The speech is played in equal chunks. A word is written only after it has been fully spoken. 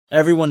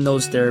Everyone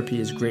knows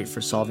therapy is great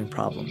for solving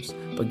problems,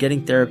 but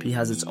getting therapy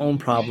has its own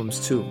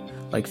problems too,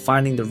 like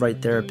finding the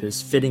right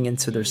therapist, fitting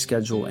into their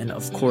schedule, and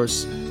of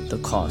course,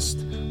 the cost.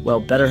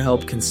 Well,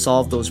 BetterHelp can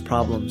solve those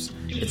problems.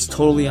 It's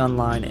totally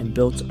online and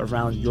built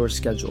around your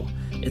schedule.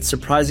 It's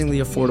surprisingly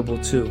affordable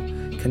too.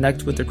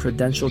 Connect with a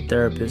credentialed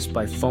therapist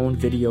by phone,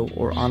 video,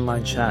 or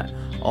online chat,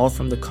 all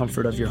from the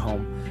comfort of your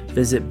home.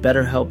 Visit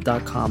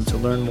BetterHelp.com to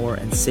learn more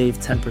and save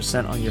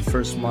 10% on your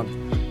first month.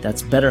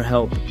 That's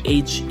BetterHelp,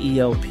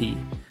 H-E-L-P.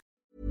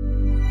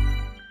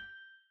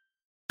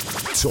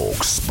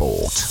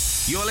 talkSPORT.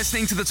 You're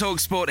listening to the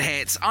talkSPORT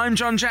Hits. I'm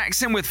John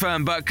Jackson with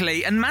Fern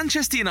Buckley, and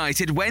Manchester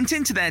United went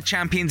into their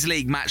Champions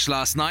League match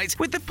last night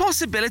with the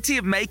possibility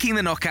of making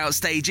the knockout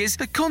stages,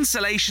 the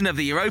consolation of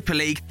the Europa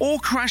League, or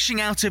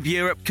crashing out of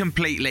Europe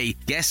completely.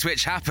 Guess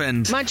which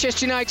happened?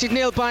 Manchester United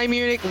 0, Bayern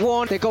Munich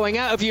 1. They're going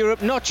out of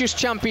Europe, not just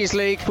Champions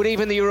League, but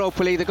even the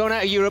Europa League. They're going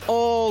out of Europe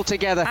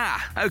altogether.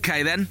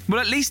 Okay then. Well,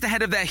 at least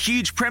ahead of their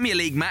huge Premier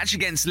League match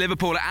against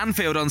Liverpool at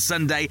Anfield on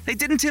Sunday, they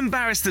didn't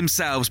embarrass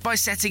themselves by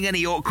setting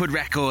any awkward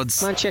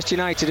records. Manchester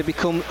United have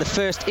become the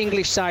first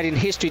English side in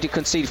history to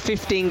concede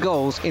 15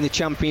 goals in the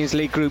Champions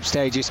League group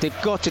stages.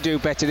 They've got to do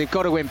better, they've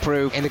got to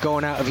improve, and they're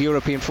going out of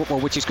European football,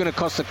 which is going to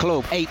cost the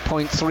club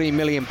 £8.3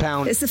 million.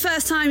 It's the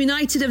first time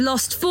United have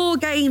lost 4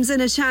 games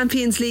in a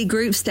Champions League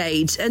group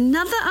stage.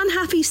 Another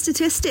unhappy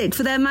statistic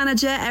for their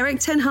manager, Erik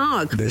ten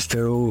Hag. There's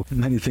still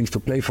many things to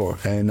play for,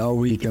 and now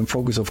we can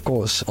focus, of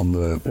course, on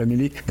the Premier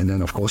League, and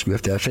then, of course, we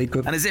have the FA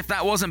Cup. And as if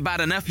that wasn't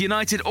bad enough,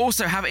 United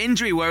also have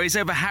injury worries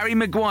over Harry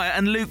Maguire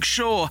and Luke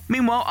Shaw.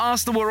 Meanwhile,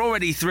 Arsenal were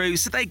already through,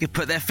 so they could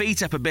put their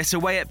feet up a bit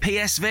away at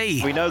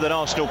PSV. We know that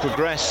Arsenal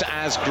progress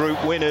as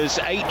group winners.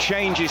 8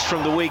 changes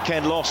from the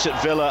weekend loss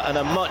at Villa, and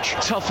a much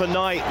tougher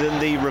night than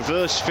the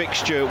reverse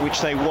fixture, which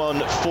they won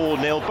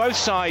 4-0. Both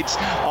sides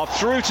are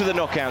through to the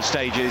knockout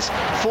stages.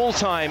 Full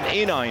time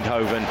in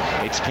Eindhoven.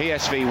 It's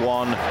PSV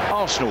 1,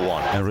 Arsenal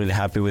 1. I'm really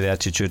happy with the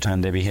attitude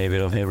and the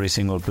behavior of every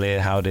single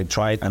player, how they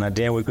tried, and at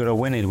the end we could have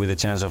won it with a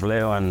chance of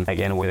Leo, and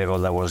again with a goal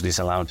that was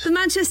disallowed. For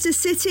Manchester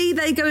City,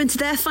 they go into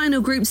their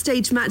final group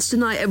stage match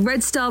tonight at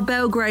Red Star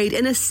Belgrade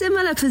in a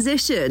similar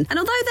position. And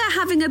although they're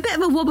having a bit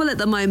of a wobble at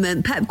the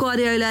moment, Pep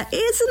Guardiola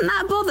isn't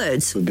that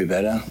bothered. Could be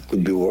better,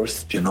 could be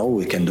worse.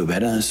 We can do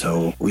better.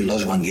 So we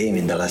lost 1 game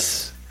in the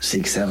last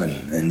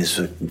 6-7, and this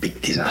was a big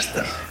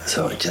disaster.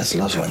 So just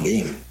lost 1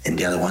 game. And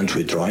the other ones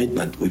we tried,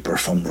 but we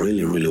performed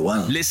really, really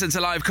well. Listen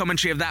to live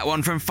commentary of that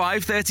one from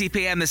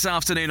 5:30pm this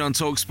afternoon on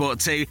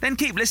talkSPORT 2. Then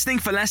keep listening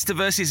for Leicester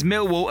versus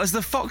Millwall as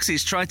the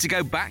Foxes tried to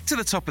go back to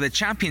the top of the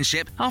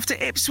Championship after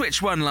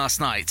Ipswich won last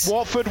night.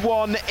 Watford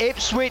 1,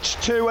 Ipswich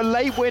 2. A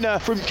late winner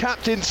from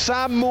captain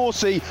Sam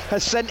Morsey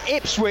has sent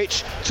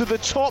Ipswich to the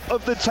top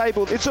of the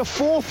table. It's a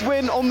 4th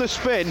win on the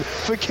spin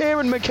for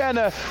Kieran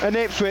McKenna and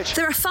Ipswich.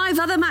 There are 5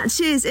 other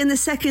matches in the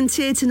second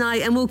tier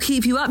tonight, and we'll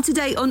keep you up to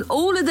date on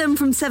all of them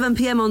from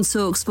 7pm on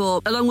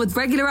talkSPORT, along with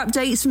regular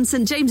updates from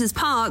St James's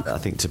Park. I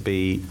think to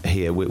be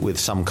here with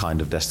some kind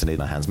of destiny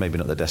in our hands, maybe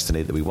not the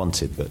destiny that we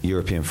wanted, but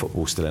European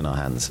football still in our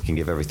hands. We can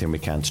give everything we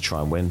can to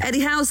try and win. Eddie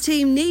Howe's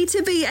team need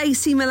to beat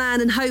AC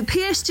Milan and hope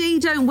PSG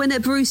don't win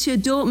at Borussia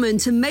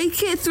Dortmund to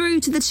make it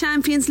through to the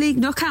Champions League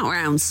knockout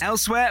rounds.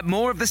 Elsewhere,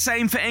 more of the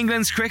same for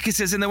England's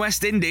cricketers in the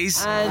West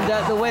Indies.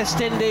 And the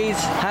West Indies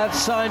have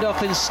signed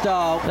off in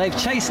style. They've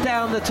chased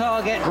down the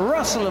target,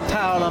 Russell and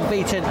Powell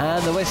unbeaten,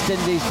 and the West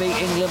Indies beat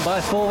England by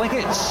 4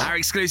 wickets. Our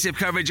exclusive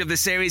coverage of the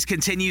series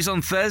continues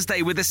on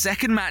Thursday with the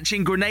second match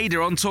in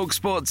Grenada on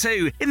talkSPORT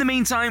 2. In the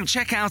meantime,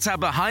 check out our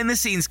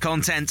behind-the-scenes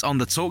content on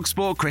the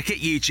talkSPORT Cricket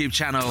YouTube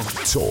channel.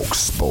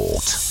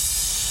 talkSPORT.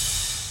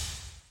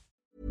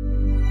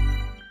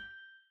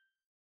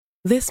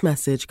 This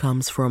message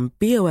comes from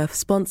BOF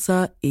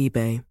sponsor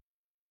eBay.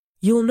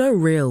 You'll know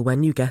real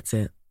when you get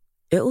it.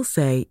 It'll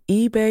say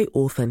eBay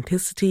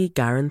Authenticity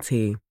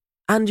Guarantee.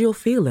 And you'll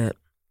feel it.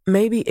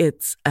 Maybe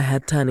it's a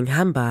head-turning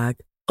handbag,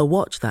 a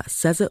watch that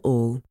says it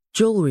all,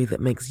 jewelry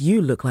that makes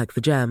you look like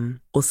the gem,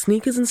 or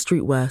sneakers and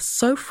streetwear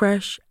so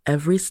fresh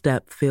every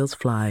step feels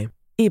fly.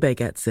 eBay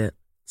gets it.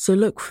 So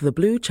look for the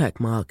blue check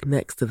mark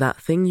next to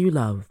that thing you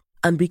love,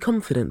 and be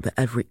confident that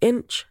every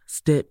inch,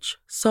 stitch,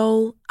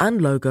 sole, and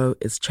logo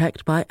is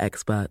checked by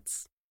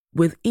experts.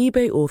 With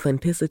eBay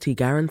Authenticity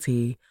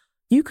Guarantee,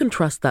 you can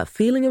trust that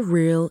feeling of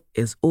real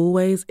is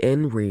always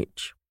in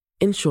reach.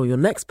 Ensure your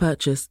next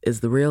purchase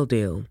is the real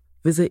deal.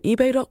 Visit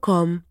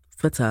ebay.com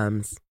for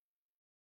terms.